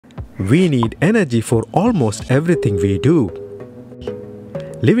We need energy for almost everything we do.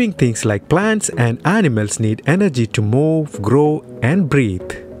 Living things like plants and animals need energy to move, grow, and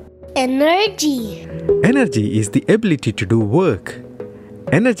breathe. Energy. Energy is the ability to do work.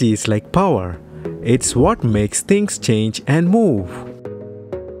 Energy is like power. It's what makes things change and move.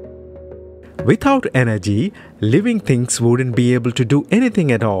 Without energy, living things wouldn't be able to do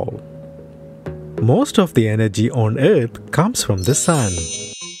anything at all. Most of the energy on Earth comes from the sun.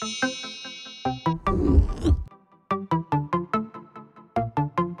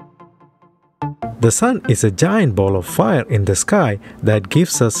 The sun is a giant ball of fire in the sky that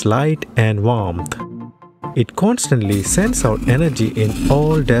gives us light and warmth. It constantly sends out energy in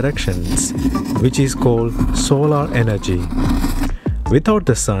all directions, which is called solar energy. Without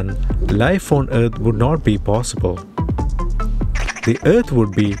the sun, life on Earth would not be possible. The Earth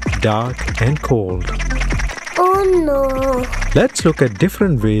would be dark and cold. Oh no! Let's look at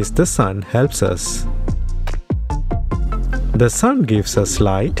different ways the sun helps us. The sun gives us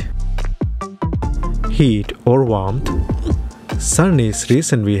light, heat or warmth. Sun is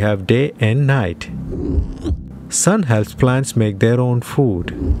reason we have day and night. Sun helps plants make their own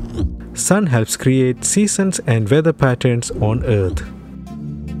food. Sun helps create seasons and weather patterns on Earth.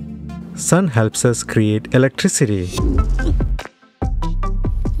 Sun helps us create electricity.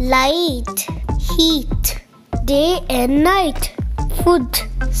 Light, heat, day and night, food,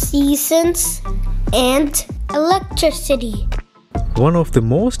 seasons, and electricity. One of the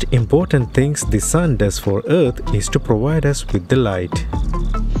most important things the sun does for Earth is to provide us with the light.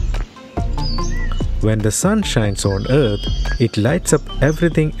 When the sun shines on Earth, it lights up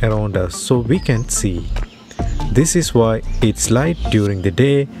everything around us so we can see. This is why it's light during the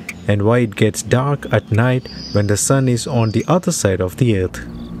day and why it gets dark at night when the sun is on the other side of the Earth.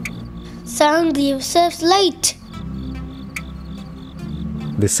 Sun gives us light.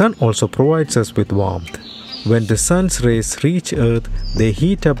 The sun also provides us with warmth. When the sun's rays reach Earth, they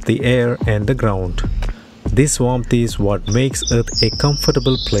heat up the air and the ground. This warmth is what makes Earth a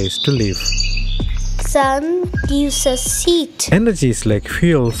comfortable place to live. Sun gives us heat. Energy is like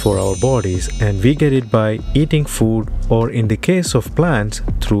fuel for our bodies, and we get it by eating food or, in the case of plants,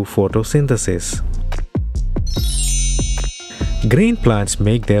 through photosynthesis. Green plants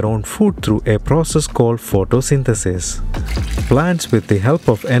make their own food through a process called photosynthesis. Plants, with the help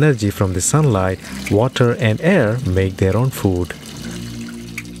of energy from the sunlight, water and air, make their own food.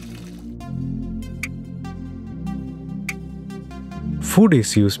 Food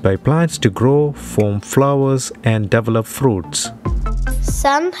is used by plants to grow, form flowers, and develop fruits.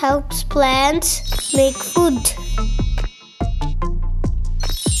 Sun helps plants make food.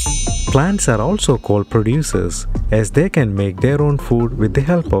 Plants are also called producers, as they can make their own food with the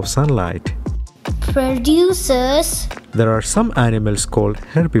help of sunlight. Producers. There are some animals called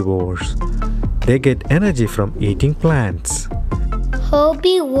herbivores. They get energy from eating plants.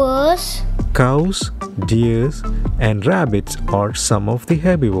 Herbivores. Cows, deers, and rabbits are some of the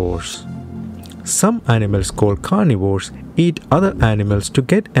herbivores. Some animals called carnivores eat other animals to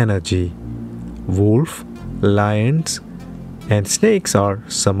get energy. Wolf, lions, and snakes are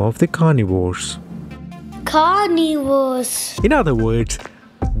some of the carnivores. Carnivores. In other words,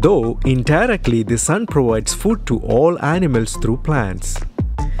 though indirectly the sun provides food to all animals through plants.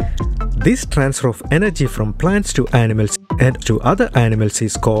 This transfer of energy from plants to animals and to other animals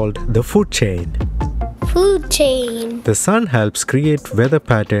is called the food chain. Food chain. The sun helps create weather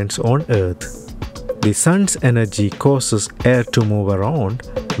patterns on Earth. The sun's energy causes air to move around,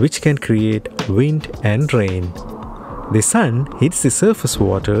 which can create wind and rain. The sun hits the surface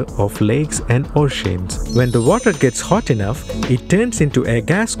water of lakes and oceans. When the water gets hot enough, it turns into a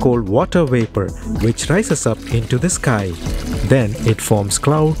gas called water vapor, which rises up into the sky. Then it forms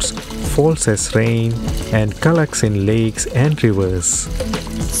clouds, falls as rain, and collects in lakes and rivers.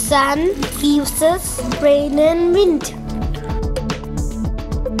 Sun gives us rain and wind.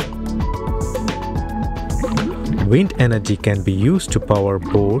 Wind energy can be used to power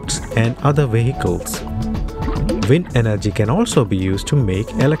boats and other vehicles. Wind energy can also be used to make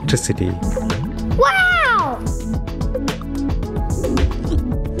electricity. Wow!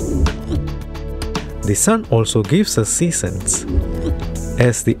 The sun also gives us seasons.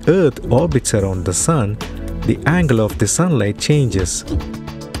 As the Earth orbits around the sun, the angle of the sunlight changes,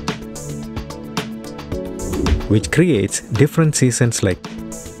 which creates different seasons like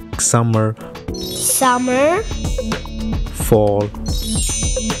summer, fall,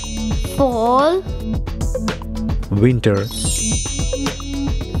 winter,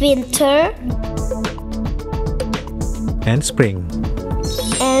 and spring.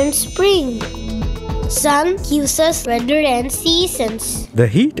 Sun gives us weather and seasons. The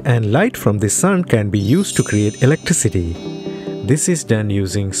heat and light from the sun can be used to create electricity. This is done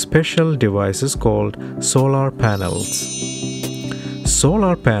using special devices called solar panels.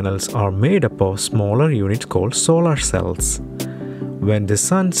 Solar panels are made up of smaller units called solar cells. When the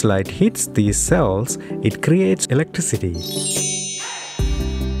sun's light hits these cells, it creates electricity.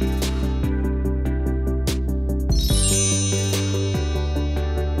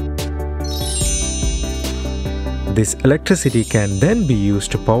 This electricity can then be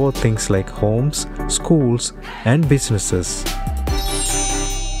used to power things like homes, schools, and businesses.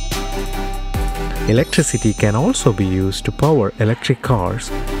 Electricity can also be used to power electric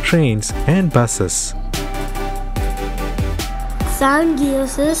cars, trains, and buses. Sun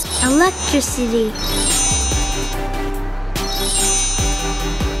gives us electricity.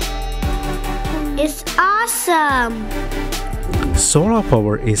 It's awesome! Solar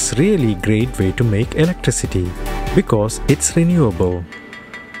power is really a great way to make electricity because it's renewable,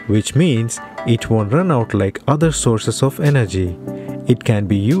 which means it won't run out like other sources of energy. It can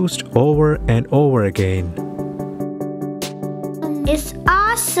be used over and over again. It's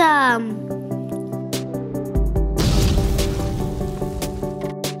awesome!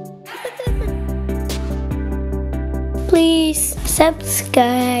 Please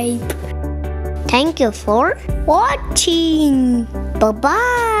subscribe. Thank you for watching.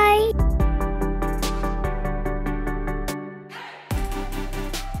 Bye-bye.